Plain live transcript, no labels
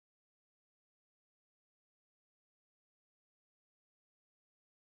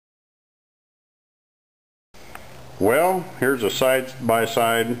Well, here's a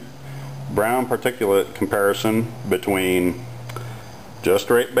side-by-side brown particulate comparison between just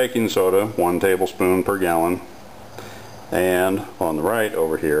straight baking soda, 1 tablespoon per gallon, and on the right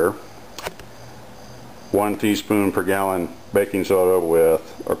over here, 1 teaspoon per gallon baking soda with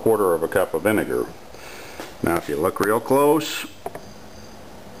 1/4 cup of vinegar. Now if you look real close,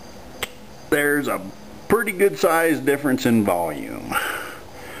 there's a pretty good size difference in volume.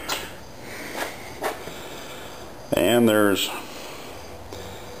 And there's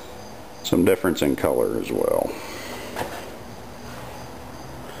some difference in color as well.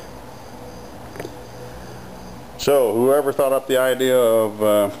 So whoever thought up the idea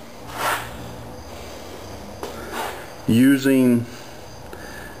of using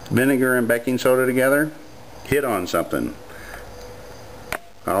vinegar and baking soda together hit on something.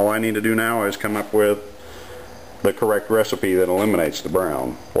 All I need to do now is come up with the correct recipe that eliminates the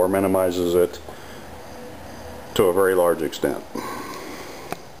brown or minimizes it to a very large extent.